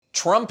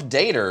Trump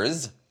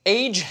daters,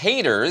 age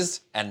haters,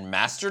 and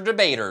master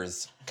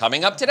debaters.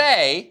 Coming up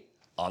today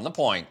on The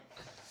Point.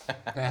 It's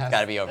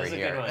gotta be over That's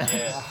here. a good one,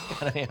 yeah.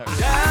 Gotta be over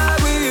here.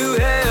 God will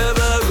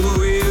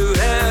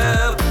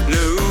have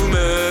no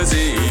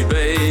mercy,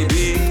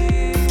 baby.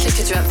 Qu'est-ce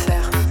que tu vas me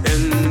faire?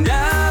 And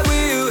I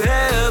will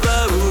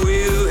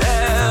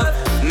have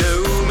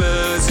no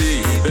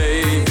mercy,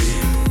 baby.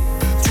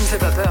 Tu me fais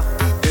pas peur.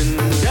 And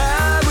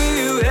I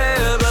will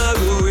have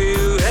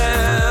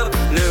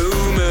no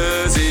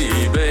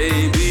mercy,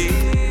 baby.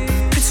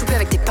 Plus de souper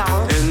avec tes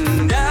parents.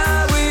 And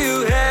I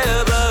will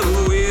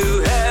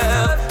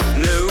have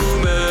no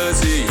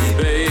mercy,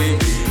 baby.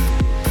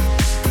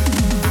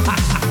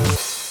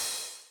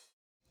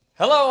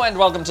 Hello and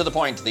welcome to The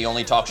Point, the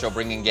only talk show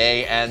bringing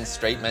gay and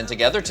straight men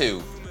together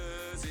to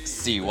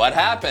see what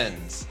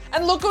happens.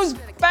 And look who's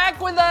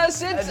back with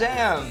us, it's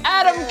Damn.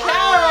 Adam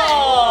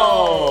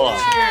Carroll!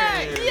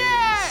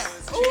 Yeah!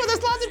 Ooh,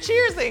 there's lots of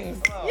cheers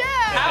things. Yeah!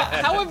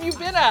 How have you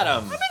been,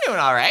 Adam? I've been doing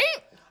all right.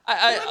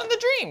 I, Living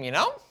the dream, you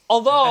know?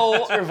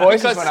 although, Your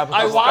voice because just went up a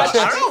I couple watched,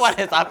 I don't know what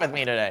is up with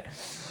me today.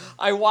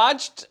 I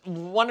watched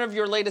one of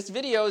your latest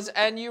videos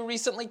and you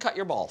recently cut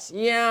your balls.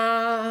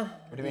 Yeah.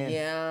 What do you mean?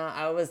 Yeah,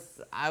 I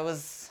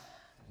was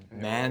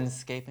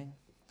manscaping.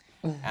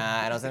 And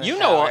I was in the You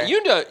shower. know,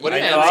 you know, I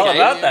know all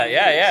about that.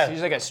 Yeah, yeah.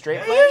 Use like a straight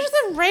It blade? was just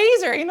a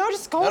razor, you know,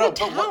 just go to but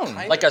what town.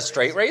 kind like a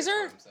straight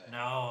razor?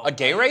 No. A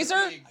gay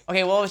razor?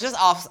 Okay, well, it was just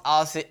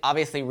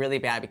obviously really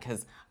bad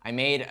because I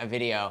made a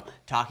video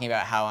talking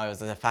about how I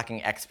was a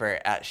fucking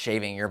expert at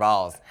shaving your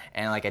balls,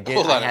 and like I did.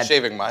 Hold on, I had,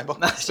 shaving my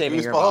balls? shaving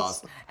Whose your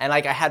balls, and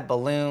like I had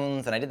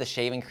balloons, and I did the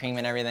shaving cream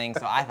and everything.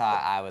 So I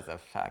thought I was a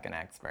fucking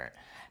expert.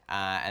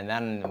 And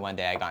then one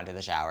day I got into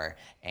the shower,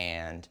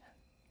 and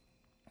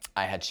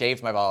I had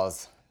shaved my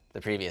balls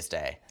the previous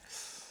day.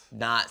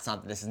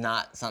 This is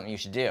not something you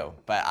should do,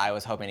 but I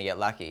was hoping to get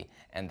lucky,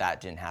 and that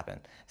didn't happen.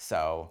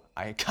 So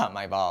I cut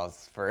my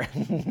balls for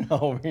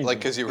no reason. Like,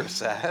 because you were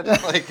sad?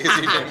 Like, because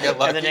you didn't get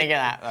lucky? I didn't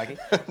get that lucky.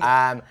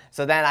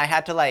 So then I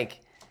had to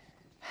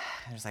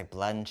there's like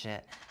blood and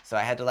shit. So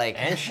I had to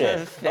And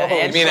shit.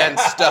 You mean and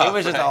stuff, It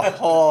was just a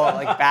whole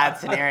like bad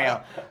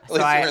scenario. At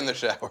least you were in the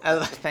shower.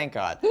 Thank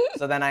God.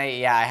 So then I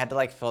had to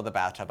like fill the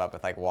bathtub up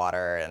with like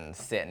water and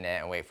sit in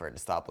it and wait for it to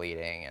stop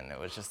bleeding, and it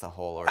was just a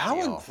whole ordeal.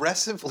 How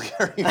aggressively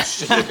are you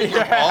shaving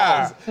your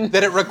balls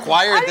that it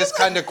required this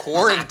kind of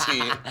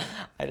quarantine?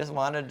 I just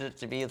wanted it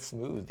to be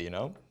smooth, you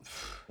know?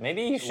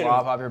 Maybe you should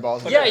Lop up your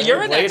balls. Yeah,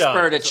 you're an blade on.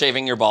 expert at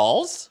shaving your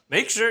balls.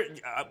 make sure.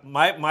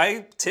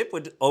 My tip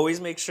would always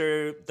make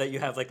sure that you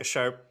have like a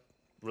sharp,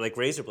 like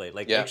razor blade.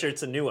 Like Yeah. make sure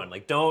it's a new one.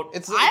 Like don't.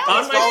 It's on like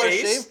my Dollar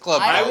face. Shave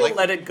Club. I now, will like,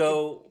 let it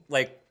go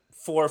like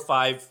 4 or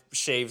 5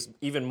 shaves,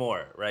 even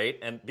more, right?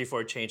 And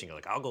before changing it,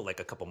 like I'll go like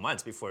a couple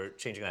months before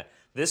changing that.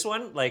 This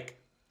one, like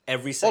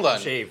every Hold second on.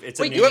 shave, it's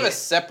Wait, a new. you have a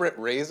separate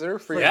razor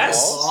for your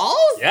Yes. balls?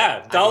 Balls?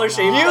 Yeah, Dollar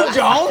Shave Club.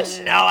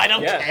 don't? No, I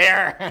don't Yeah.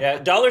 care. Yeah,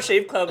 Dollar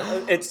Shave Club.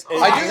 It's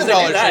I do the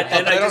Dollar that, Shave Club,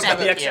 and but I I just don't have have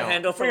the it- extra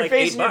handle for For your like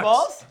face $8. and your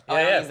balls?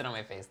 Yeah, yeah. use it on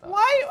my face though.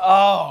 Why?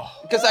 Oh.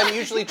 Because I'm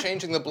usually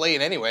changing the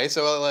blade anyway,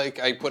 so like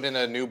I put in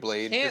a new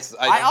blade. Can't-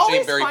 I I don't always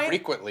shave very find-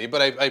 frequently,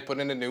 but I put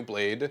in a new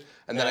blade,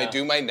 and then I Yeah.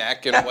 do my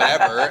neck and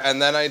whatever,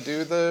 and then I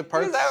do the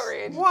parts.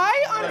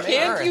 Why on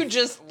Can't earth you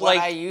just would I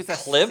like use a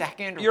clip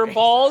second your razor?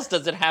 balls?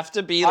 Does it have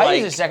to be I like?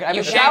 use a second. I have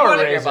you a shave shower one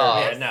of your razor.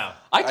 balls? Yeah, no.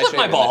 I clip shave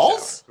my in the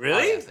balls.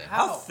 Really? yes,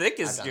 How yeah. thick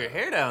is your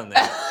hair down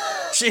there?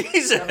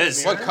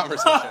 Jesus. What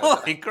conversation?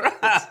 Holy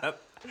crap.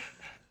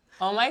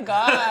 Oh my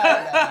god.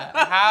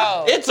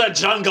 How? It's a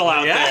jungle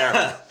out Yeah.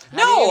 there. do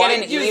No, you I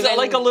get an use even-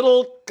 like a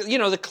little,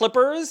 the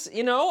clippers.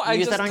 I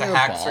use just that on The your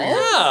hacks for your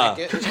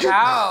balls? yeah.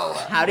 How?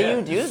 How do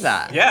you do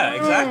that? Yeah,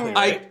 exactly.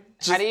 I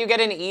How do you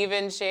get an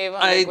even shave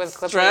on, I like, with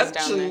clippers stretch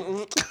down there?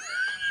 and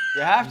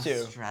You have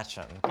to. Stretch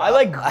them. I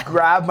like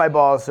grab my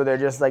balls so they're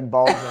just like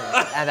balls.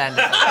 And then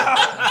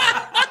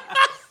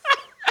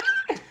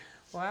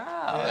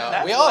Wow.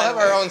 No, we all have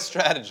our own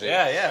strategy.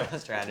 yeah, yeah.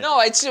 strategy. no,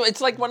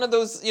 it's like one of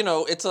those.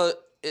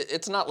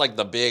 It's not like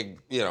the big.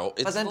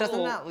 It's But then a doesn't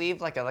little- that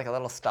leave like a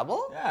little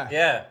stubble? Yeah.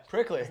 Yeah.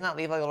 Prickly. Doesn't that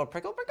leave like a little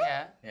prickle?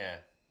 Yeah. Yeah.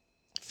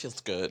 feels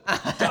good.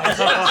 It's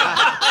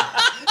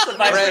a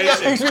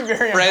vibration. Makes me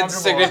very Fred's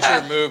uncomfortable.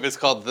 signature move is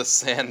called the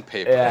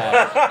sandpaper.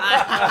 Yeah.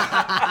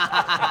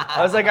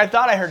 I was like, I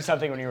thought I heard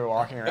something when you were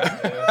walking around.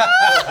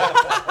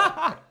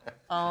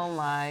 Oh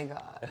my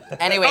god.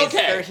 Anyways,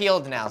 Okay. they're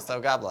healed now, so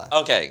God bless.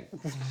 Okay,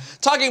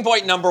 talking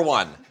point number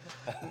 1.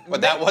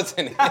 But that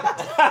wasn't it.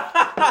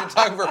 We're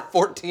talking for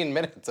 14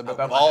 minutes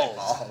about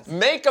balls.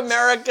 Make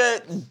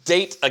America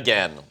date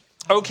again.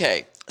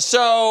 Okay,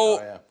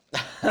 so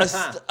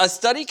a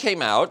study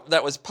came out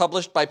that was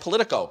published by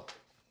Politico.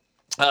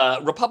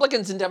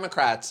 Republicans and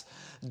Democrats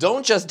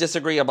don't just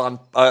disagree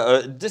about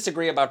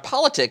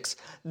politics,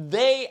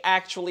 they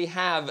actually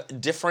have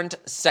different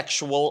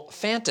sexual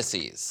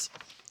fantasies.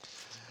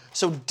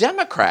 So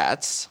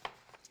Democrats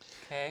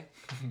Okay.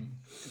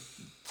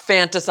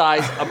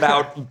 fantasize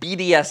about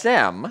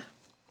BDSM,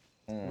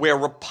 where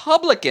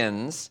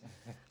Republicans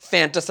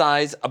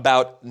fantasize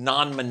about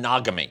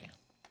non-monogamy.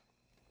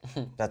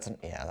 That's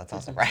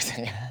not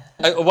surprising.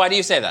 Why do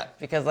you say that?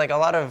 Because like a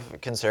lot of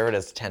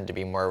conservatives tend to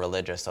be more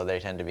religious, so they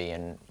tend to be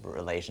in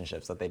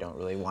relationships that they don't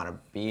really want to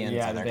be in.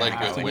 Yeah, so they're they're gonna Like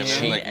go with and women,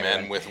 cheat like men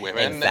everyone. with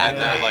women, Exactly. and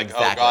they're like, oh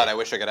Exactly. God, I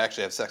wish I could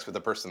actually have sex with the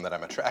person that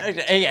I'm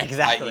attracted to, Yeah,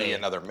 exactly. i.e.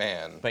 another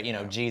man. But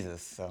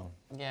Jesus, so.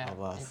 Yeah. Oh,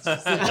 well. It's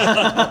just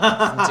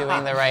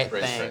doing the right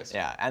Praise, thing. praise.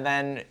 Yeah, and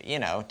then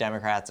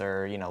Democrats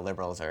or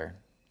liberals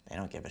they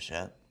don't give a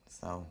shit.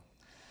 So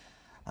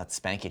let's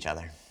spank each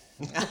other.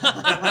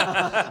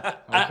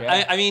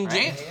 I mean, do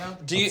you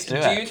do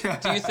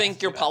it. do you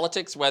think your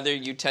politics, whether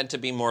you tend to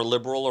be more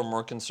liberal or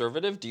more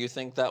conservative, do you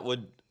think that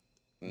would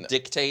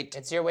dictate?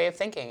 It's your way of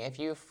thinking. If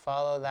you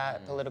follow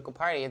that political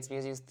party, it's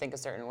because you think a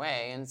certain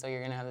way, and so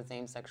you're gonna have the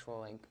same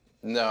sexual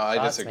No, I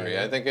Thoughts, disagree. maybe?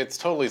 I think it's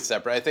totally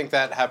separate. I think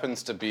that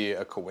happens to be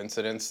a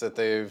coincidence that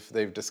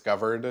they've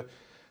discovered.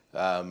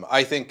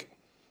 I think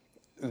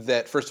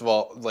that first of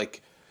all,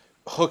 like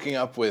hooking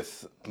up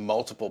with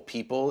multiple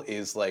people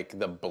is like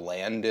the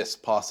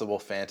blandest possible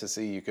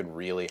fantasy you could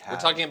really have. We're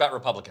talking about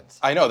Republicans.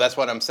 I know, that's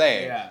what I'm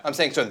saying. Yeah. I'm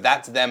saying so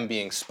that's them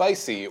being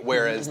spicy,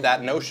 whereas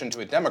that notion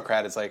to a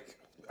Democrat is like,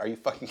 are you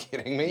fucking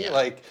kidding me? Yeah.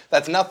 Like,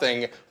 that's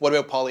nothing. What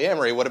about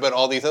polyamory? What about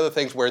all these other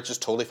things where it's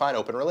just totally fine,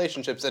 open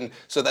relationships? And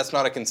so that's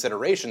not a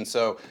consideration.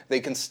 So they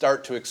can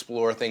start to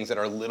explore things that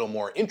are a little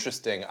more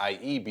interesting,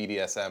 i.e.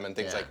 BDSM and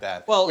things like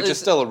that, Well, which is is-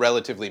 still a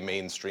relatively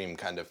mainstream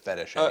kind of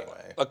fetish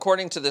anyway.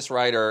 According to this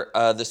writer,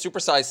 the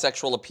supersized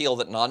sexual appeal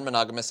that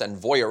non-monogamous and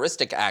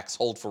voyeuristic acts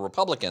hold for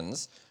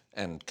Republicans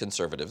and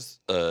conservatives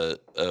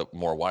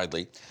more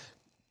widely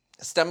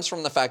stems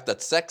from the fact that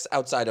sex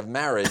outside of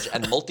marriage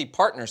and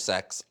multi-partner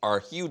sex are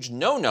huge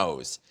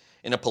no-nos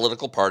in a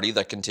political party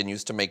that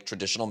continues to make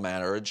traditional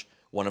marriage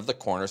one of the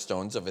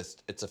cornerstones of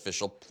its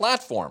official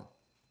platform.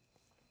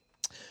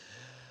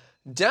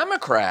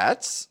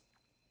 Democrats,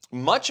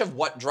 much of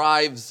what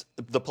drives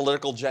the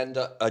political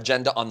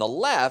agenda on the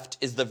left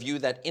is the view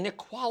that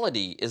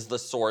inequality is the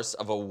source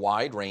of a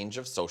wide range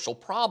of social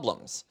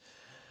problems.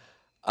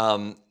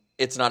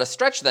 It's not a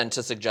stretch then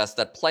to suggest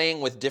that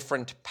playing with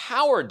different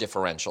power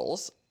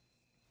differentials,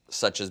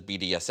 such as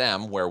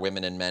BDSM, where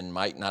women and men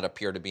might not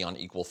appear to be on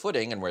equal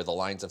footing and where the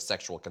lines of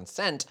sexual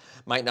consent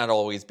might not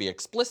always be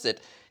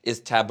explicit, is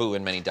taboo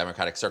in many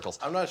Democratic circles.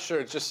 I'm not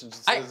sure.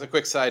 Just as a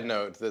quick side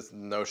note, this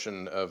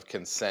notion of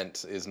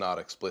consent is not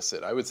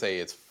explicit. I would say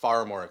it's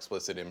far more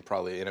explicit in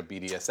probably in a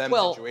BDSM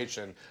Well-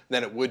 situation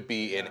than it would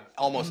be in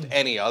almost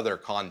any other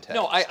context.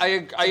 No, I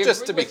agree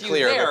just to be with you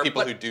clear there, about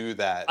people but who do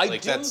that.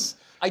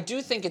 I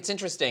do think it's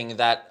interesting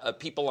that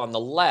people on the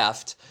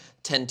left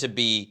tend to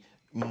be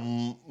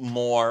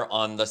more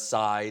on the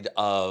side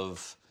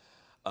of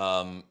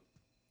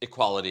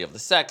equality of the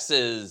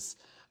sexes,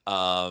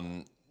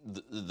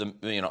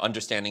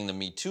 understanding the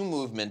Me Too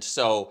movement.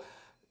 So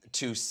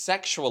to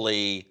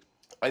sexually,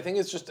 I think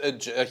it's just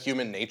a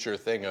human nature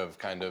thing of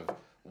kind of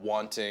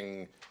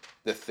wanting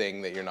the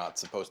thing that you're not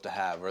supposed to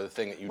have or the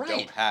thing that you Right.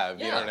 don't have.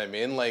 You know Yeah. what I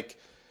mean? Like,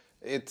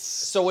 it's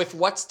so if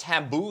what's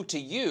taboo to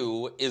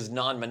you is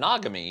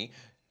non-monogamy,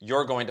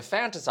 you're going to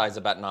fantasize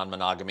about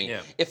non-monogamy.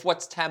 Yeah. If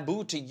what's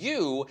taboo to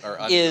you Or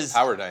unequal is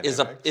power is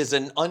dynamics.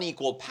 an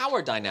unequal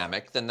power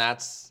dynamic, then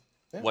that's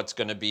what's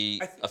going to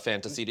be a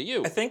fantasy to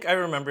you. I think I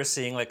remember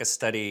seeing like a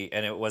study,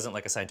 and it wasn't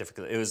like a scientific.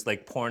 It was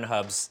like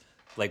Pornhub's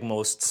like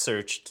most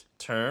searched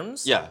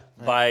terms. Yeah.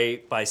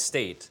 By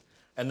state,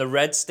 and the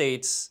red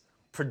states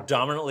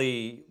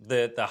predominantly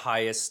the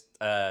highest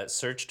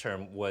search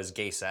term was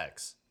gay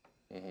sex,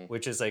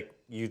 which is like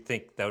you'd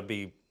think that would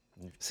be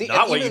See,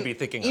 not and what even- you'd be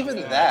thinking of Even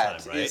all the that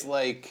time, is right?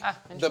 like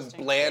the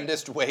interesting.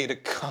 blandest way to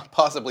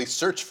possibly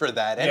search for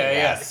that anyway.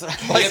 yeah.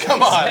 Like,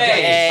 come on.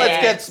 Hey,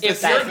 Let's get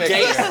if your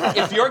specific.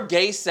 if your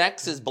gay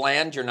sex is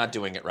bland, you're not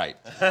doing it right.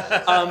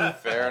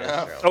 Fair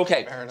enough.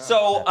 Okay,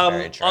 so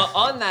very true.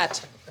 on that,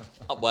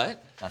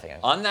 what? Nothing.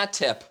 On that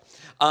tip,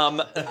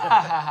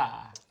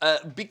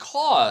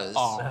 because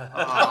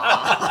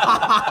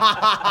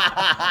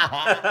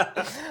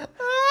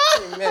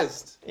You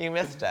missed. You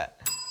missed it.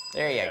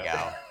 There you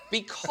go.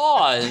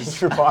 because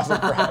True Boston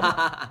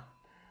pride.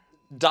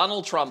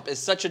 Donald Trump is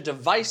such a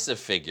divisive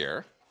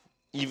figure,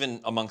 even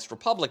amongst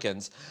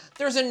Republicans,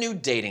 there's a new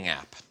dating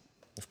app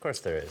Of course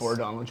there is. For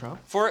Donald Trump.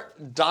 for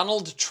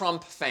Donald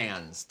Trump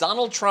fans.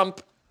 Donald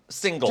Trump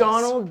singles.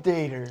 Donald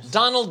Daters.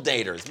 Donald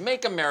daters.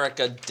 Make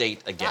America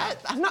date again.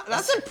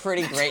 That's a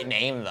pretty great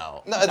name,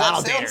 though. No, that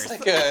Donald sounds Daters.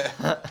 like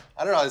a,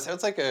 I don't know, it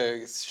sounds like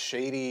a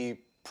shady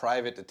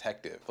private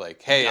detective.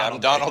 Like, hey, I'm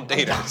Donald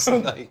Daters.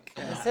 Like,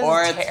 This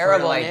Or is it's for,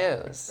 terrible like-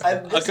 news.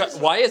 Okay,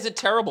 why is it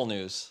terrible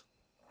news?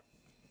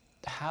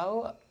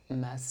 How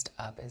messed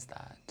up is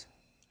that?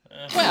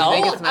 Well,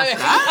 think it's messed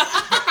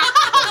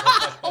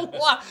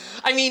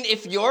I mean,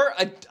 if you're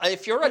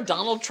a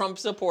Donald Trump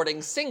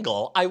supporting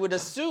single, I would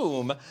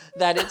assume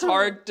that it's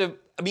hard to.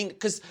 I mean,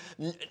 because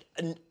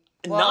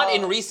not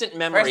in recent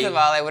memory. First of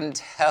all, I wouldn't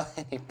tell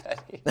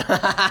anybody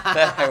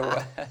that I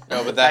was.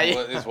 no, but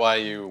that is why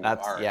you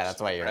aren't. Yeah,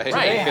 that's why you're right.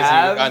 Right. Because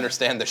Have- you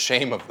understand the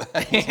shame of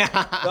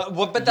that.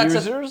 But that's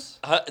Users?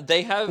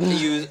 they have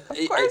used.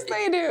 Of course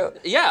they do.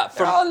 Yeah.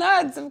 They're all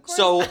nuts, of course.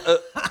 So,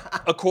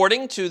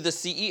 according to the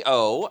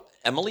CEO,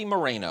 Emily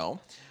Moreno,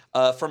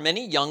 for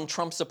many young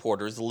Trump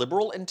supporters,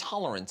 liberal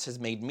intolerance has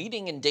made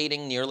meeting and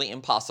dating nearly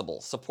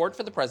impossible. Support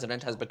for the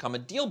president has become a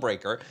deal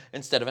breaker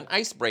instead of an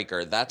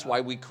icebreaker. That's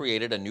why we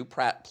created a new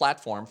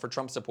platform for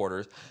Trump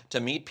supporters to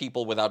meet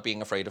people without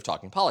being afraid of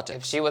talking If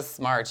politics. she was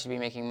smart, she'd be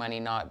making money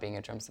not being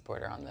a Trump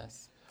supporter on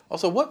this.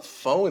 Also, what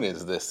phone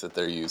is this that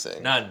they're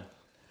using? None.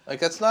 Like,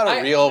 that's not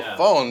a real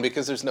phone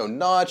because there's no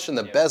notch and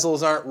the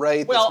bezels aren't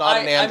right. Well, that's not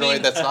an I Android.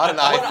 mean- That's not an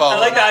iPhone. I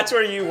like that's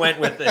where you went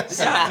with this.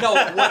 No,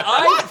 what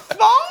I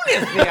Phone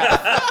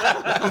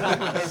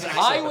is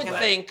I would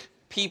think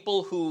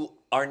people who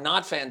are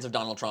not fans of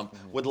Donald Trump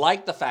would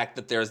like the fact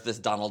that there's this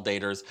Donald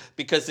Daters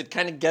because it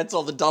kind of gets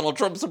all the Donald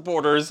Trump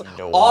supporters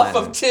off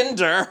of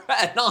Tinder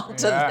and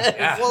onto this.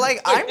 Well,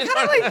 like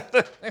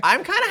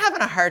I'm kind of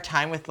having a hard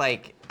time with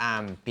like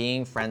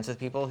being friends with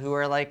people who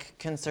are like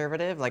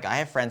conservative. Like I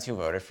have friends who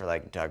voted for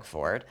like Doug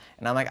Ford,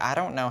 and I'm like, I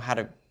don't know how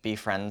to be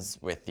friends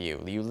with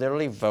you. You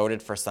literally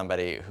voted for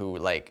somebody who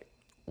like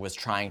was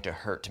trying to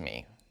hurt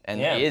me. And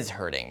is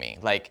hurting me.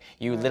 Like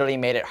you literally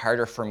made it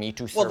harder for me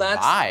to Well,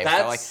 survive.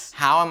 So like,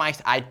 how am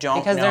I don't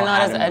Because know they're not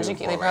how as to move educated.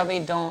 They forward. probably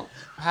don't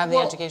have the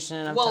education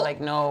enough to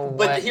like know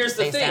But what here's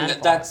the they thing.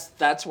 stand for.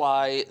 That's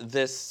why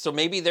this. So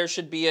maybe there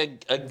should be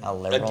a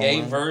liberal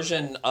gay one?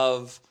 version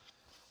of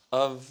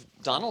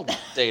Donald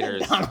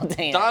Daters. Donald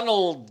Daters.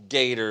 Donald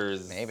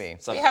Gators. Maybe.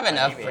 We have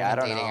enough for I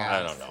don't dating know. apps.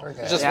 I don't know. We're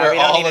good. Just Yeah, where we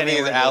don't all need of any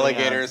these more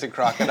alligators and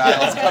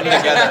crocodiles come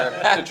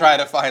together to try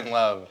to find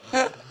love.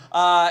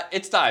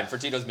 It's time for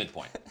Tito's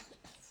midpoint.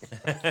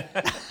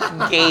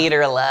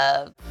 Gator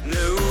love.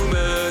 No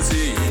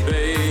mercy,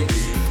 baby.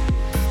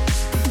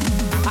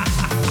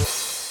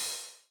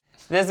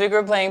 This week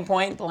we're playing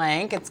Point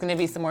Blank. It's going to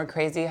be some more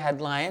crazy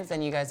headlines,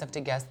 and you guys have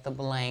to guess the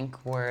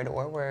blank word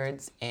or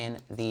words in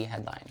the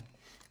headline.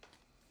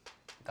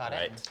 Got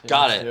it?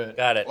 Got it.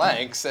 Got it.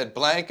 Blank said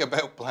blank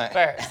about blank.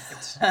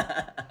 First,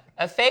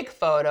 a fake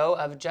photo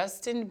of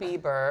Justin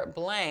Bieber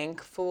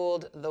blank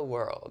fooled the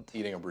world.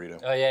 Eating a burrito.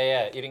 Oh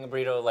yeah. Eating a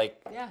burrito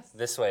like Yes.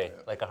 this way,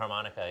 like a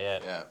harmonica. Yeah.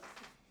 Yeah.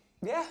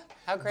 Yeah.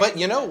 How crazy. But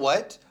you know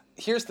what?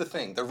 Here's the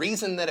thing. The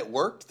reason that it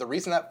worked, the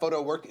reason that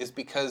photo worked is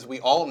because we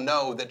all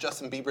know that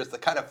Justin Bieber is the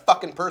kind of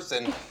fucking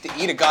person to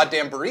eat a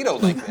goddamn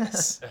burrito like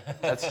this.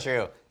 That's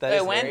true. That It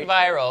is went very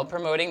viral,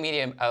 promoting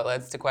media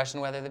outlets to question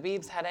whether the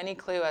Biebs had any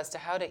clue as to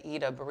how to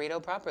eat a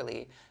burrito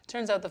properly.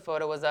 Turns out the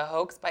photo was a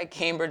hoax by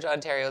Cambridge,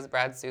 Ontario's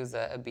Brad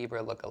Souza, a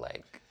Bieber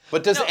lookalike.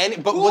 But who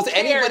was cares?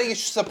 anybody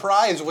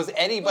surprised? Was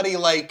anybody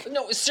like,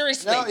 No,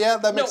 seriously. No, yeah,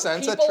 that makes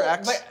sense. That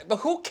tracks. But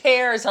who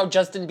cares how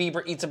Justin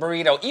Bieber eats a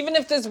burrito? Even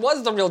if this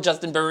was the real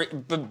Justin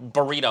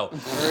burrito.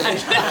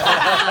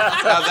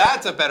 now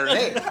that's a better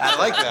name. I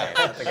like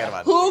that. Forget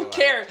about Who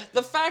cares?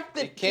 The fact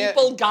that can't-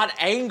 people got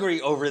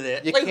angry over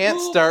this. You like, can't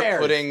who start cares?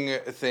 putting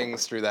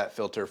things through that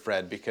filter,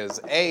 Fred, because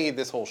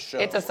this whole show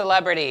It's a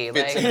celebrity.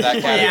 fits Like, into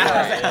that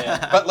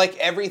category. But like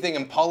everything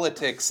in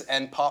politics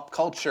and pop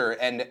culture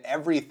and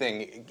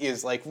everything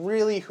is like,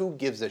 really, who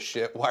gives a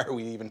shit? Why are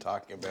we even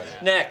talking about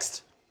it?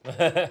 Next.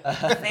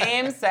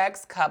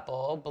 same-sex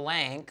couple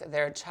blank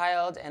their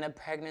child in a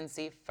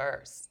pregnancy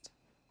first.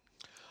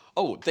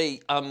 Oh, they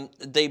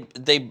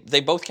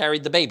both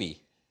carried the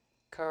baby.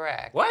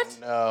 Correct. What?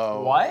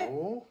 No.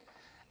 What?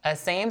 A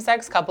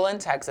same-sex couple in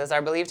Texas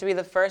are believed to be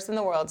the first in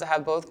the world to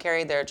have both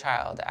carried their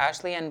child.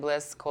 Ashley and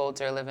Bliss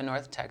Coulter live in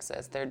North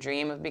Texas. Their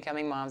dream of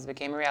becoming moms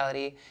became a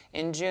reality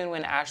in June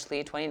when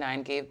Ashley,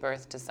 29, gave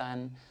birth to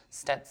son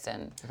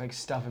Stetson. Like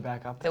stuff it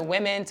back up. The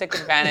women took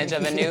advantage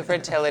of a new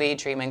fertility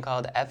treatment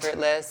called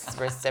effortless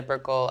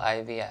reciprocal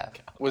IVF.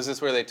 Was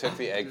this where they took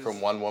the egg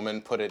from one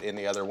woman, put it in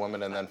the other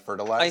woman, and then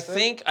fertilized I it?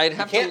 think I'd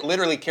have You can't to.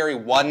 literally carry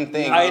one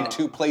thing in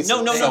two places.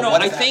 No. So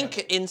what I is think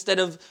instead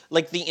of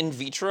like the in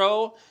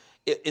vitro,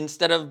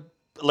 instead of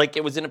like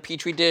it was in a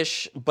petri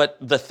dish, but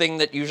the thing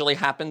that usually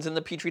happens in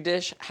the petri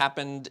dish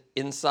happened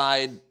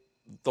inside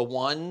the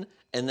one.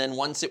 And then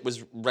once it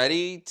was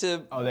ready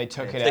to, They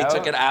took it they out?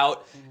 took it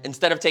out.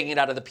 Instead of taking it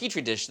out of the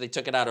petri dish, they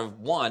took it out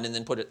of one and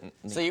then put it.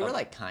 In So you were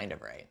like kind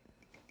of right.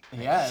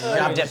 Yeah.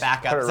 Dropped it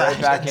back up. Put it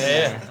right back in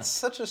there. It's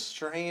such a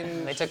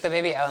strange. They took the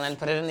baby out and then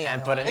put it in the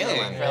And other put it in the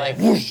one one. for like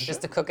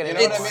just to cook it in.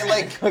 You know what I mean?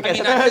 Like, Because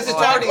it's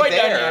already quite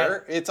done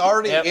there. It's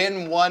already Yep.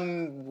 in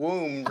one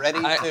womb, ready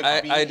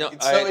to be. I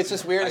don't- so it's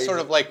just weird. Sort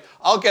of like,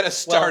 I'll get us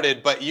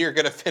started, but you're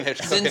gonna finish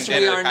cooking Since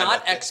dinner. we are kind of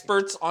not thing.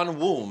 experts on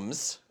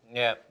wombs,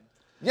 Yeah.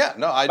 Yeah,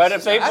 no, I. But just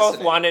if they both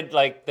fascinating. wanted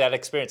like that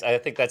experience, I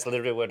think that's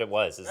literally what it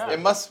was. It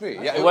must be.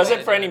 Yeah, It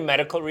wasn't for any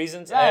medical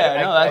reasons.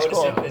 Yeah, no, that's would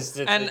cool.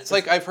 assume And It's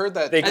like I've heard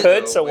that They too,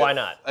 could, so with- why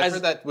not? I've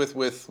heard that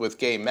with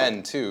gay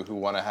men too who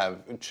want to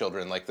have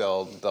children. Like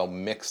they'll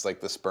mix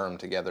like the sperm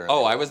together. and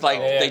Oh, they I don't was like,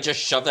 know. they just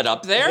shove it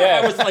up there?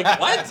 Yeah. I was like,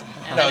 what?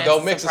 And No, then they'll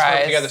it's mix the sperm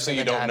surprise together so to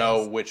you the don't know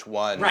daddies. which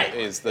one Right.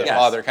 is the Yes.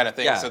 father kind of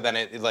thing. Yeah. So then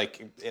it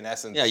like in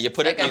essence. Yeah, you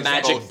put it in a Like a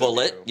magic both of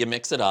bullet, you. you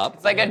mix it up.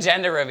 It's like a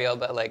gender reveal,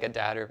 but like a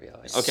dad reveal.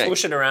 Okay.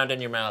 swoosh it around in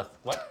your mouth.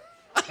 What?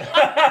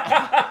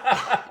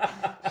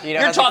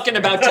 You're talking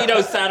about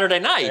Tito's Saturday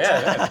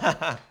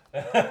night.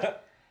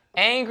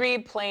 Angry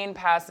plane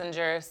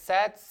passenger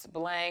sets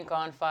blank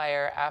on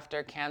fire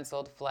after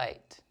canceled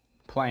flight.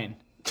 Plane.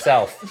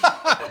 Self.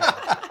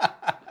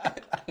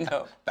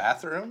 No.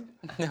 Bathroom?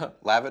 No.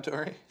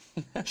 Lavatory?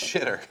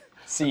 Shitter.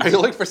 Seat. Are you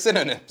looking for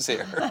synonyms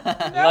here?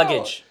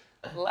 Luggage.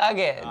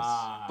 Luggage.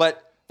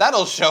 But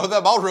That'll show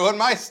them. I'll ruin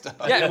my stuff.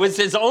 yeah, it was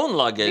his own The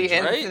luggage,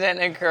 right?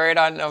 incident occurred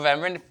on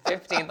November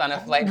 15th on a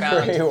flight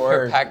bound Great for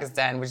word.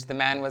 Pakistan, which the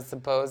man was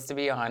supposed to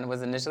be on,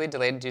 was initially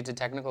delayed due to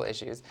technical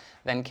issues,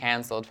 then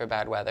canceled for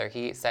bad weather.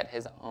 He set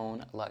his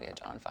own luggage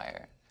on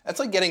fire. That's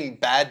like getting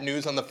bad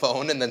news on the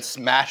phone and then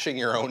smashing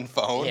your own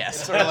phone. Yes.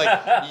 It's sort of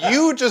like,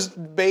 you just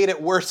made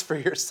it worse for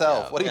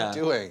yourself. What are Yeah. you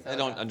doing? I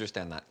don't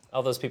understand that.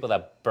 All those people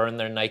that burn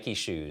their Nike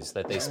shoes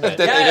that they spent.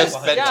 That they Yes,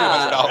 just spent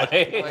yeah.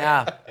 $200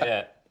 Yeah.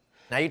 Yeah.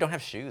 Now you don't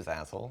have shoes,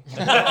 asshole.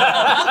 or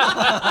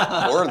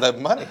the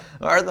money.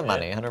 Or the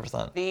money,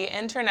 100%. The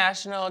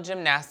International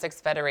Gymnastics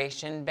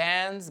Federation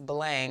bans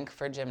blank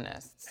for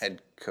gymnasts.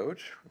 Head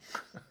coach?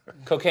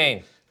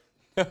 Cocaine.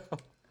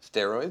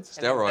 Steroids?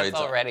 Steroids. That's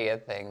already a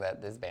thing that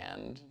is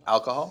banned.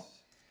 Alcohol?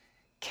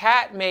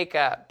 Cat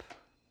makeup.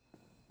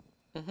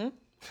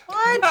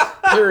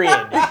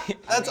 Period.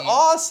 That's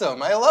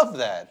awesome. I love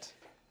that.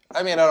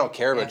 I mean, I don't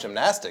care about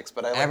gymnastics,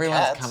 but I like Everyone's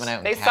cats. coming out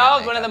in They cat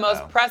solved one of the makeup,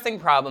 most though. pressing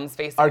problems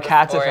facing Are the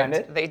cats sport.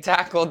 offended? They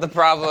tackled the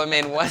problem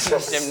in one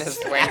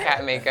gymnast wearing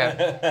cat makeup.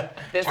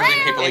 This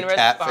people in like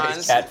cat response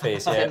face. Cat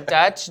face, to yeah.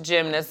 Dutch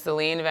gymnast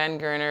Celine van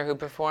Gerner, who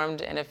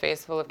performed in a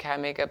face full of cat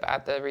makeup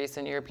at the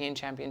recent European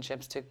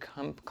Championships to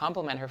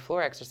complement her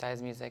floor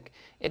exercise music.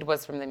 It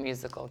was from the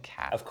musical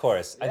Cats. Of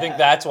course. I think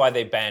that's why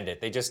they banned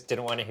it. They just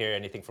didn't want to hear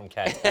anything from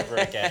cats ever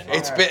again.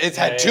 It's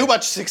had too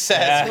much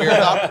success. Yeah. We're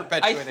not I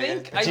perpetuating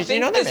think it. I Did you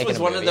think know they're this was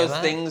making a one of movie of those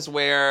that? things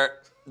where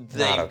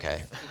they Not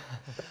okay.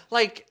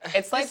 like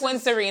It's like when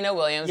Serena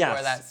Williams Yes.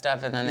 wore that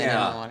stuff and then they didn't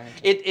yeah. want her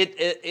to.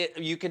 It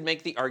you could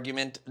make the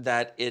argument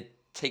that it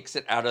takes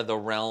it out of the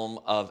realm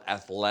of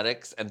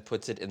athletics and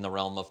puts it in the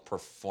realm of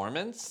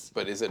performance.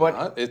 But is it But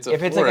not? It's a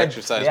if it's floor like a-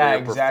 exercise yeah, where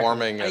you're exactly.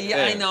 performing a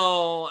Yeah, I thing.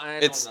 know. I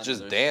don't It's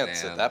just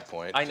dance at understand. that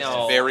point. I Just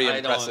know. very I don't-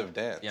 impressive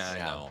dance. Yeah, I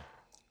know.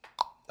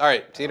 All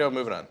right, Tito,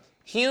 moving on.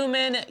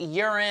 Human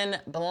urine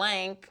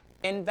blank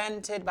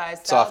invented by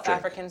Soft South drink.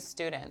 African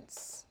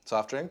students.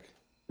 Soft drink?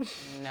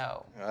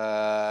 No.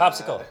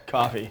 Popsicle.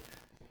 Coffee.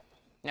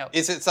 No.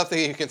 Is it something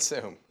you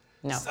consume?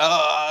 No.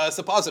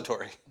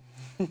 Suppository.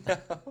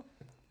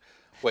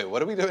 Wait,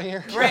 what are we doing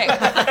here? Brick.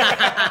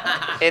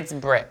 It's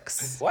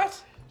bricks.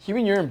 What?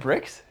 Human urine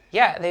bricks?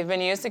 Yeah, they've been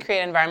used to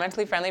create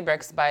environmentally friendly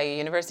bricks by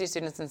university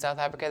students in South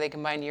Africa. They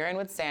combine urine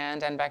with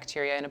sand and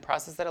bacteria in a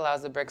process that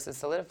allows the bricks to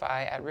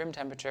solidify at room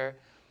temperature.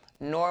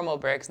 Normal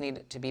bricks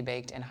need to be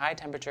baked in high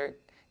temperature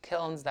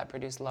kilns that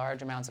produce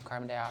large amounts of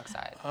carbon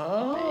dioxide.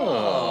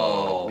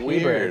 Oh,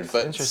 weird,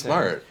 but Interesting.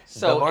 smart.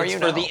 So more it's you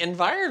for know. the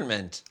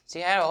environment. So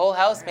you had a whole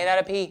house made out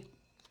of pee.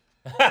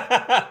 It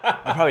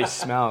probably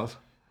smells.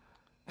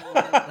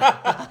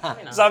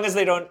 As long as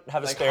they don't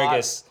have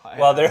asparagus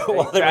while they're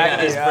making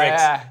these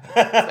bricks.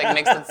 It's like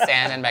mixed with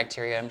sand and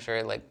bacteria. I'm sure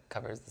it like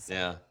covers the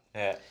sand.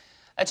 Yeah. Yeah.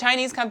 A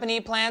Chinese company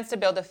plans to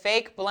build a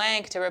fake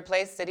blank to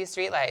replace city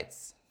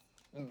streetlights.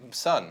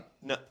 Sun.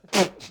 No,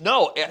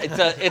 no,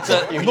 it's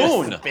a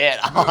moon. Bit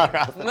all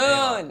around the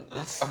Moon.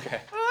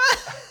 Okay.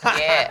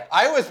 Yeah.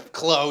 I was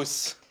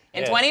close.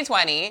 In Yeah.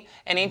 2020,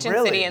 an ancient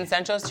Really? city in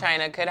central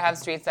China could have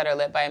streets that are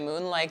lit by a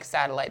moon-like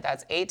satellite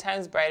that's 8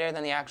 times brighter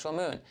than the actual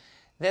moon.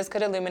 This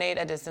could illuminate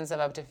a distance of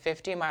up to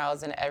 50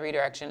 miles in every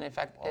direction,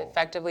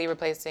 effectively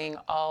replacing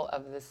all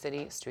of the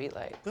city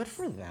streetlights. Good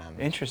for them.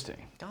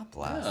 Interesting. God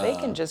bless. They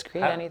can just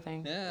create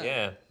anything.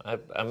 Yeah.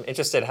 I'm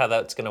interested how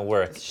that's going to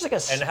work. It's just like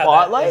a And how that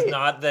spotlight? is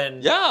not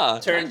then... Yeah,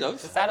 Turned- kind of.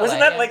 Satellite, Wasn't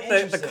that yeah.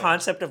 like the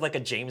concept of like a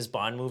James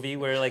Bond movie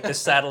where like the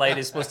satellite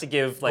is supposed to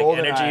give like GoldenEye.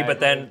 energy, but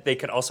then they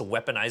could also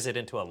weaponize it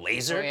into a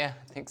laser? Oh, yeah,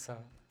 I think so.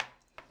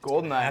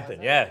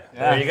 GoldenEye. Yeah,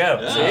 there you go.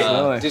 See?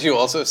 Absolutely. Did you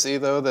also see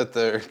though that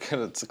the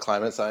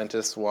climate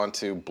scientists want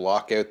to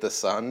block out the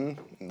sun,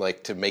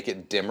 like to make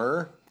it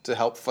dimmer to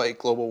help fight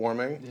global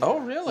warming? Oh,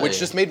 really? Which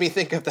just made me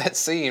think of that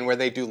scene where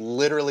they do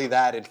literally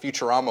that in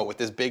Futurama with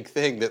this big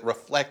thing that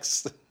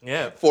reflects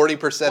Yeah.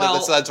 40% of Well- the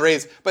sun's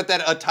rays, but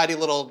then a tiny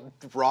little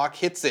rock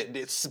hits it and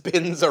it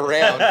spins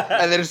around,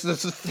 and then it's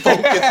this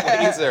focused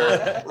laser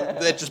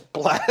that just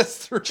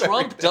blasts through. Trump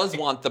everything. does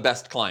want the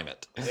best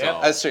climate. So.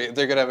 That's true.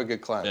 They're gonna have a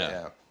good climate.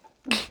 Yeah.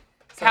 Yeah.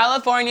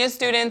 California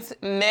students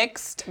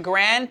mixed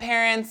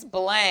grandparents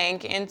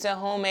blank into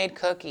homemade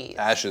cookies.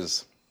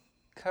 Ashes.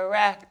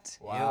 Correct.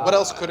 What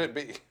else could it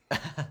be?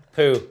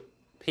 Poo.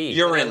 Pee.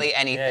 Urine. Literally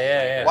anything.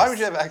 Yeah. Why would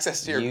you have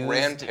access to your Used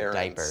grandparents?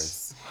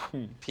 diapers.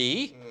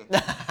 Pee?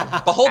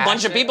 A whole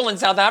bunch of people in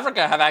South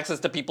Africa have access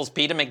to people's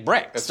pee to make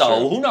bricks. So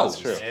true. who knows?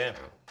 That's true. Yeah.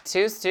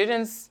 2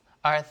 students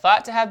are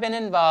thought to have been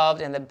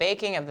involved in the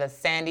baking of the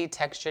sandy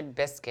textured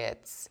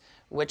biscuits,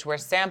 which were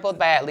sampled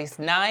by at least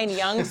 9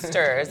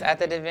 youngsters at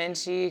the Da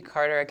Vinci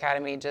Carter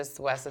Academy just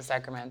west of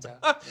Sacramento.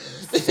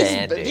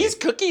 Sandy. These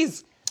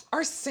cookies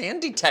are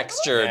sandy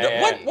textured.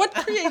 Yeah. What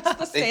creates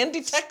the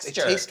sandy They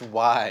texture? taste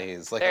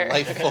wise, like They're- a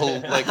life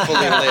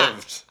fully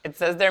lived. It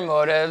says their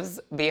motives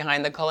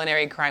behind the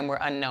culinary crime were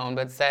unknown,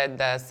 but said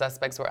the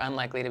suspects were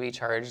unlikely to be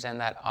charged and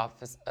that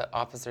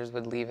officers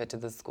would leave it to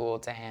the school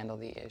to handle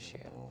the issue.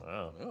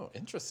 Oh,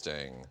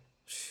 interesting.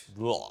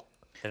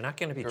 They're not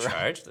going to be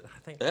charged. I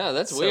think. Yeah,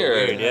 that's So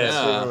weird. weird,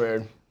 yeah. Super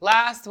weird.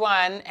 Last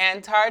one,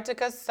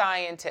 Antarctica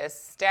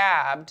scientist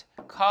stabbed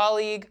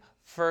colleague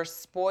for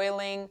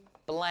spoiling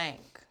blank.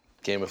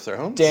 Game of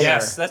Thrones? Dinner.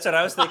 Yes, that's what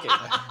I was thinking.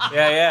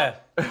 yeah.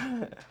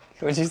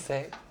 What'd you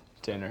say?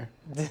 Dinner.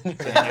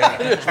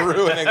 It's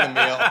ruining the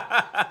meal.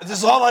 This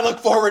is all I look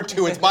forward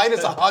to. It's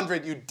minus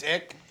 100, you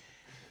dick.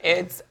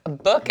 It's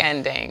book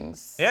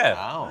endings. Yeah.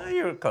 Wow.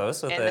 You were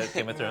close with the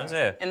Game of Thrones,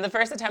 yeah. In the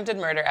first attempted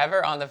murder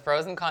ever on the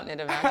frozen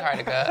continent of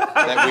Antarctica,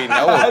 That we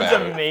know That's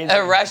about. amazing.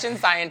 a Russian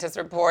scientist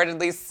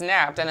reportedly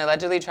snapped and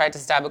allegedly tried to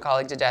stab a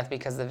colleague to death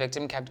because the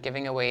victim kept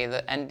giving away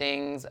the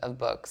endings of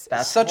books.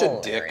 That's Such a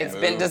hilarious. dick It's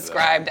move, been though.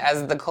 described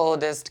as the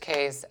coldest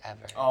case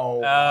ever. Oh.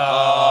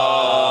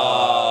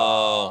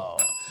 Oh.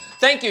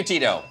 Thank you,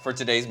 Tito, for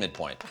today's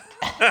midpoint.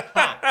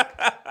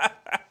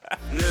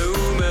 No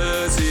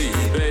mercy,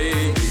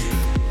 baby.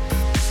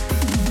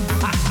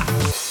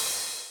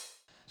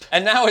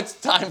 And now it's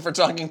time for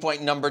talking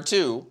point number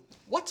 2.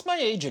 What's my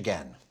age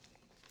again?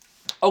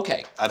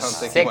 Okay. I don't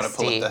think you want to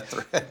pull 60. up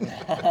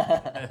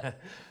that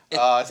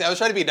thread. See, I was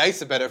trying to be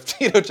nice about it.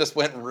 Tito just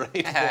went right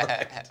for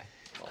it.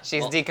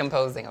 She's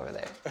decomposing over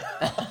there.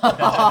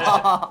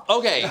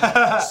 Okay.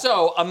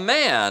 So a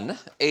man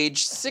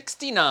aged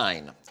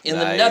 69 in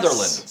the Nice.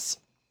 Netherlands,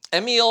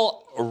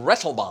 Emil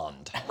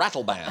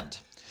Rattleband.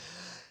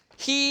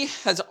 He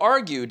has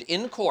argued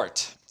in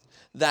court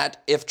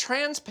that if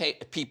trans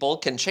people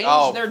can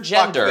change their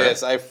gender, Fuck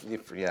this. I'm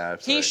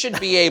he sorry. should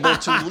be able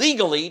to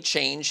legally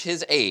change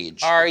his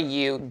age. Are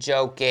you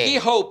joking? He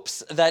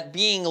hopes that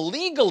being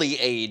legally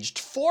aged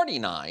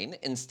 49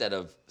 instead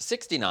of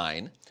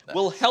 69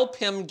 will help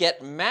him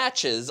get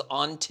matches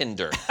on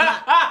Tinder.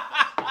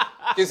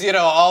 Because,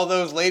 all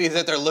those ladies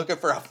that they're looking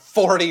for a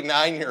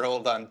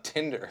 49-year-old on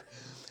Tinder.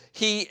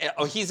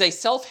 He's a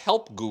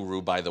self-help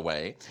guru, by the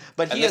way,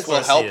 but And he this has,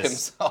 will help Yes, he is.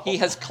 himself. he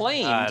has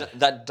claimed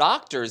that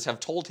doctors have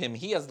told him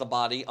he has the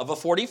body of a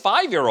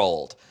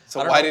 45-year-old.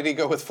 So why did he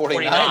go with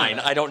 49?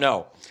 I don't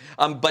know.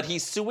 But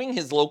he's suing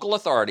his local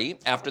authority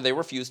after they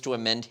refused to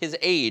amend his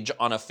age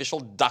on official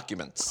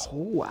documents.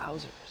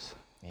 Wowzers.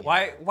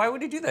 Why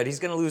would he do that? He's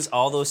going to lose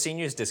all those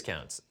seniors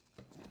discounts.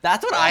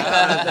 That's what I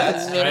thought.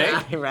 That's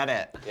Right? I read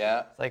it.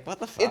 Yeah. Like, what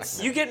the fuck?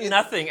 You get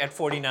nothing at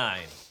 49.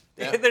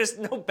 There's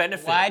no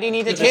benefit. Why do you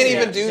need to You can't change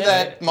even it? do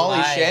that Molly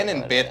Why?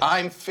 Shannon bit.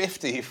 I'm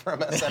 50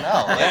 from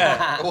SNL. Like,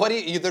 Yeah. What do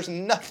you? There's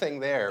nothing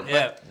there. But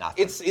Yeah.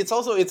 Nothing.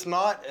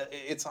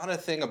 it's not a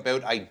thing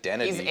about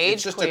identity. He's It's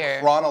age just queer.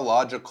 a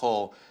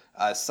chronological,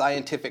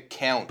 scientific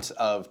count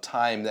of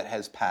time that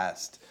has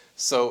passed.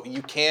 So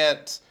you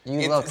can't.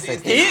 You look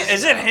 60.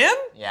 Is it him?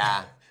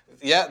 Yeah.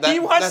 Yeah, He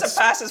wants that's to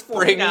pass his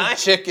spring 49?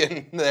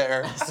 chicken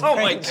there. Oh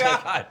my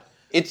God.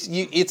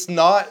 It's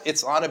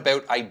not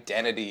about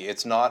identity.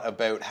 It's not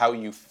about how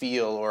you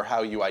feel or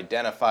how you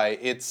identify.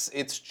 It's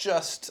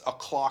just a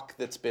clock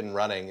that's been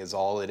running is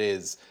all it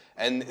is.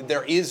 And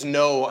there is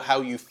no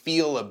how you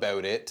feel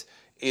about it.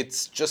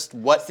 It's just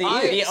what the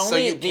is. So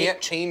only- you the-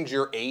 can't change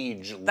your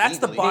age That's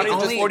the legally. body of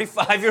a only-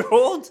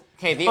 45-year-old?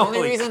 Okay, the only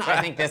Holy reason I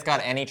crap. think this got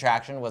any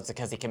traction was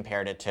because he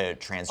compared it to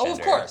transgender. Oh,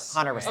 of course.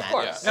 100%. Of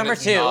course. Yeah, and Number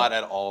it's 2. not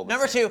at all the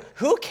Number same. 2,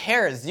 who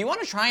cares? Do you want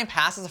to try and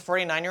pass as a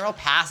 49-year-old?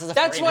 Pass as a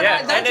 49-year-old. That's what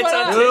Yeah, that's and it's what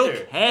on I- Tinder.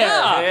 Who cares?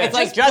 Yeah, It's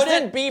like just put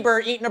Justin it-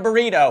 Bieber eating a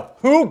burrito.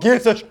 Who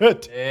gives a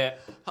shit? Yeah.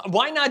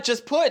 Why not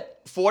just put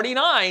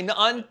 49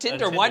 on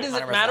Tinder? Why does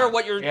it 100%. matter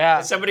what you're... Yeah.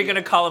 Is somebody going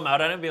to call him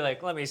out on it and be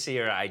like, let me see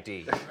your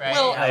ID?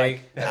 Well,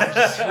 Like,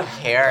 Who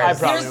cares? I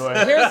probably would.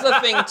 here's the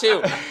thing,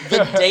 too.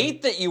 The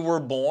date that you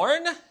were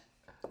born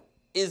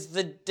is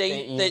the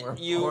date That that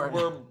you you were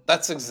were...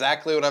 That's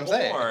exactly what I'm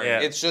saying. Born. Yeah.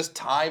 It's just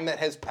time that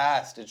has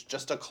passed. It's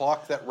just a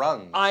clock that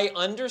runs. I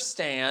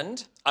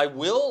understand. I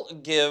will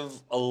give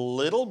a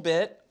little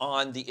bit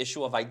on the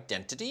issue of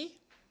identity.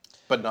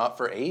 But not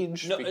for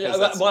age. No, because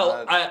that's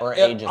well, not... Or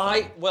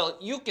ageism. well,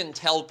 you can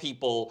tell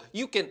people,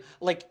 you can,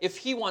 like, if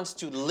he wants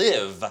to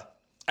live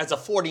as a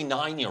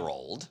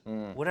 49-year-old,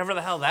 whatever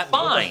the hell that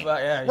fine. means.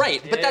 Yeah.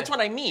 Right, but that's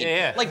what I mean.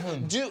 Yeah. Like,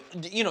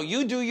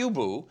 you do you,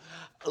 boo.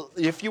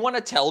 If you want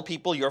to tell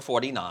people you're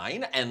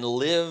 49 and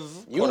live,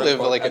 You quote live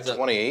unquote, like a as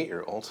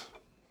 28-year-old.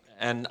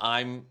 and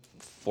I'm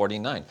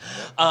 49.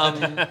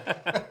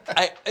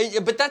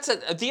 But that's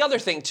the other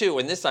thing too,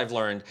 and this I've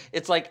learned.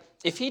 It's like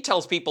if he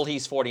tells people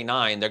he's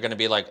 49, they're going to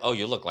be like, "Oh,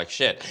 you look like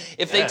shit."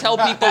 If they tell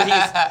people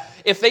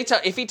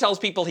if he tells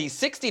people he's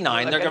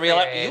 69, they're going to be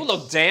like, "You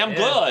look damn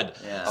good."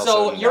 Yeah. So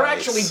Also you're nice.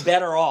 actually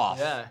better off.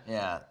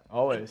 Yeah.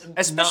 Always.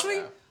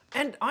 Especially,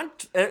 and on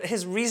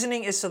his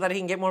reasoning is so that he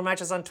can get more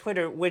matches on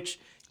Twitter, which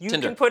you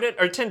Tinder. can put it,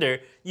 or Tinder,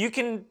 you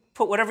can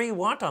put whatever you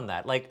want on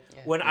that. Like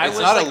when I It's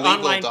was not a like legal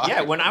online,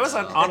 document. when I was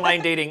on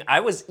online dating, I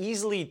was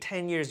easily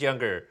 10 years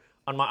younger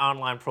on my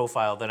online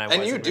profile than I was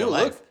And you in do real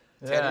look. life.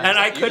 Yeah. And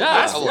I You could look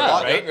pass a for it,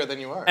 lot right? younger than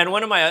you are. And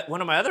one of my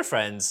other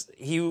friends,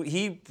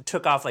 he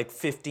took off like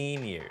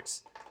 15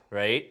 years,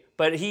 right?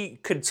 But he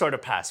could sort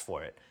of pass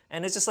for it.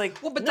 And it's just like,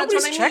 Well, but that's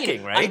nobody's what I mean.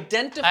 checking, right?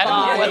 Identify. I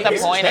don't know what the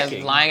he's point checking.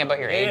 of lying about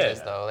your ages,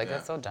 Yeah. though. Like,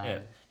 that's so dumb.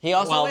 He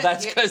also Well, went-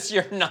 that's because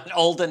you're not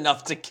old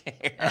enough to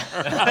care.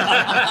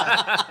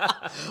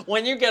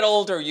 When you get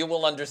older, you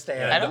will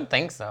understand. I don't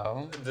think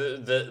so.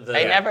 The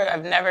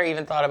I've never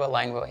even thought about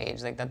lying about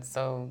age. Like, that's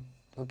so,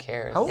 who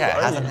cares? How old Yeah, it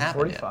are hasn't you?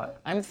 happened yet. 45?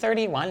 I'm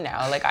 31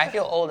 now. Like, I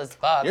feel old as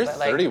fuck. You're but,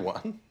 like,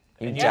 31.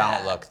 You Yeah.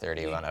 don't look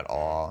 31 at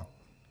all.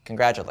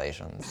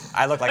 Congratulations.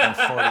 I look like I'm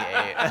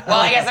 48. Well,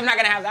 I guess I'm not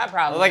gonna have that I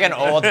problem. look like an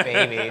old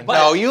baby.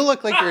 No, you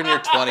look like you're in your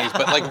 20s,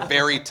 but like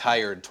very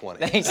tired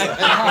 20s.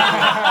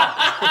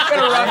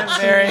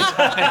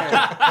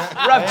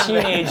 Rough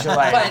teenage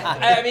life. But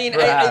I mean,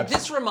 Perhaps.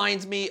 this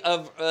reminds me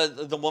of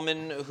the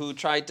woman who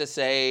tried to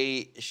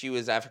say she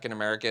was African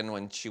American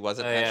when she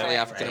wasn't yeah. actually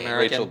African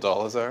American. Rachel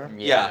Dolezal.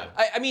 Yeah.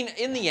 I mean,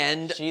 in the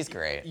end, She's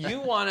great. you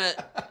want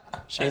to,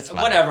 She's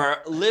funny. whatever,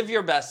 live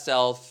your best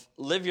self,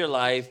 live your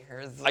life,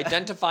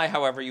 identify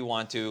however you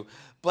want to,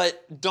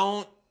 but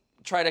don't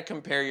try to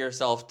compare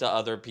yourself to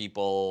other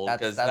people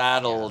because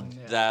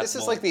That's- This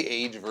is like the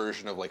age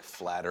version of like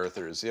flat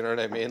earthers, you know what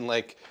I mean?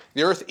 Like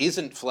the earth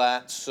isn't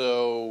flat,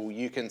 so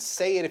you can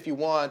say it if you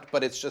want,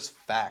 but it's just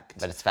fact.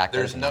 But it's fact,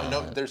 There's there's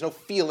no not. there's no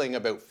feeling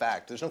about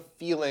fact. There's no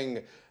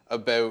feeling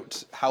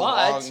about how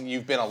But long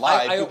you've been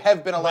alive. I- you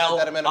have been alive well,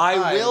 that amount of I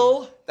time.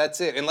 will- That's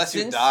it. Unless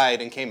you since-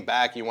 died and came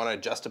back, you want to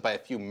adjust it by a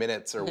few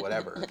minutes or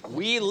whatever.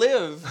 We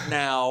live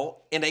now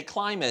in a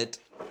climate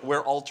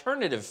where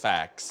alternative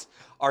facts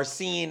are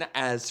seen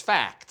as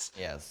facts.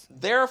 Yes.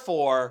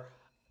 Therefore,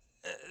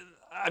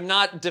 I'm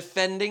not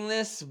defending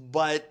this,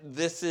 but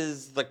this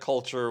is the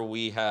culture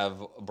we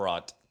have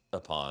brought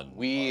upon.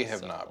 We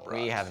have not brought.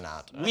 We have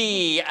not.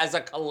 We as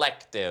a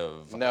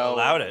collective. No.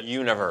 Allowed it.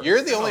 Universe.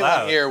 You're the only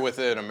allowed. one here with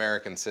an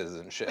American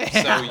citizenship,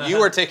 so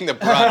you are taking the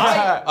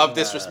brunt of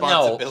this No,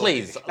 responsibility.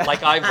 please.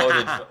 Like I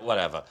voted for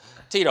whatever.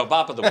 Tito,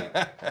 bop of the week.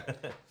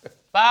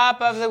 Bop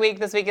of the week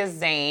this week is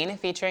Zayn,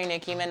 featuring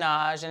Nicki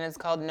Minaj, and it's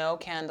called No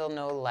Candle,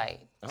 No Light.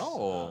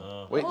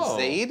 Oh. Wait,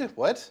 Zayd?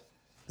 What?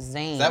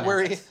 Zayn. Is that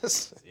where he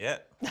is? Yeah,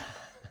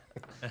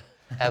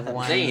 Of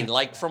one. Zayn,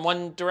 like from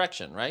One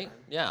Direction, right?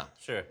 Yeah.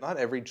 sure. Not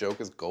every joke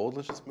is gold.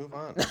 Let's just move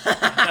on.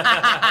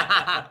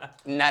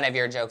 None of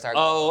your jokes are.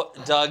 Oh,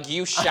 Doug,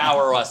 you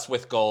shower us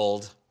with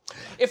gold.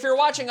 If you're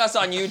watching us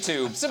on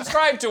YouTube,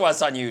 subscribe to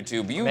us on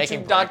YouTube.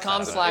 Making breaks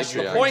out of it.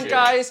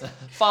 YouTube.com/thepointguys.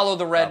 Follow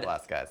the God red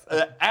bless, guys.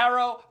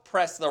 arrow,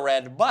 press the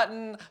red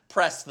button,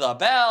 press the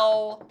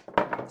bell,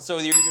 so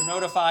you're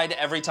notified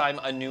every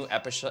time a new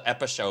episode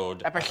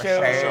comes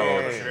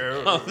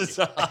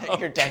out.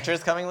 Your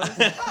denture's coming loose?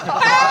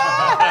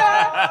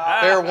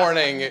 Fair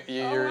warning,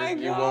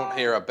 you won't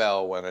hear a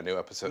bell when a new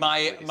episode is My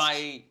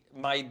released.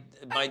 my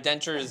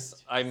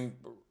dentures, I'm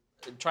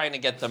trying to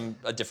get them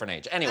a different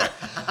age. Anyway,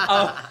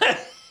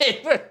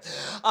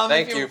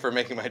 Thank you for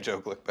making my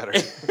joke look better.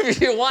 If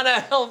you want to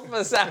help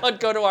us out,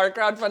 go to our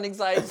crowdfunding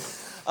site,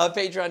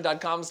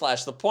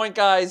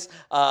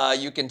 patreon.com/thepointguys.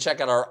 You can check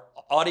out our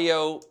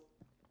audio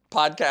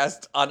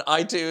podcast on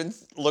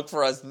iTunes. Look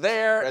for us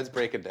there. Fred's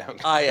breaking down.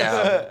 I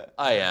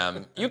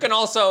am. You can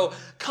also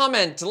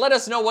comment. Let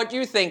us know what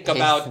you think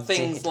about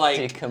things like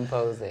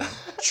decomposing.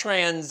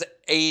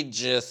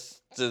 trans-ageist,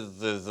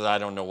 I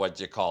don't know what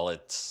you call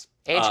it.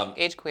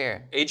 Age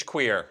queer. Age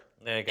queer.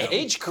 There you go.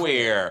 Age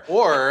queer.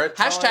 Or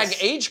Hashtag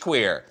age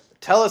queer.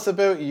 tell us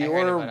about heard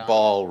your about it.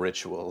 ball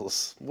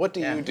rituals. What do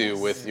you do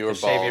with your balls?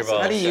 shave your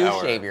balls. How do in the you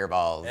shower? shave your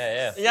balls?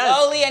 Yeah.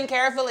 Slowly and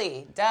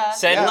carefully. Duh.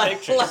 Send Let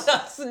pictures.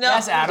 us know.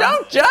 Yes, Adam.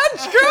 Don't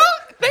judge, girl!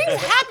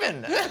 Things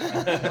happen!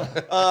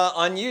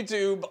 On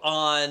YouTube,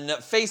 on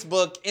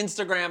Facebook,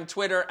 Instagram,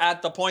 Twitter,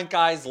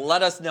 @ThePointGuys.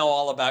 Let us know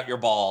all about your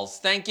balls.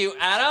 Thank you,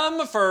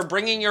 Adam, for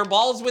bringing your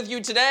balls with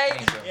you today.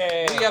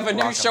 Yay. We have a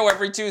new show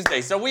every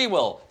Tuesday, so we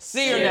will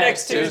see you See you next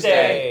next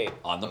Tuesday.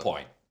 on The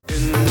Point.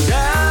 And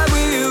I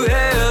will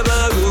have a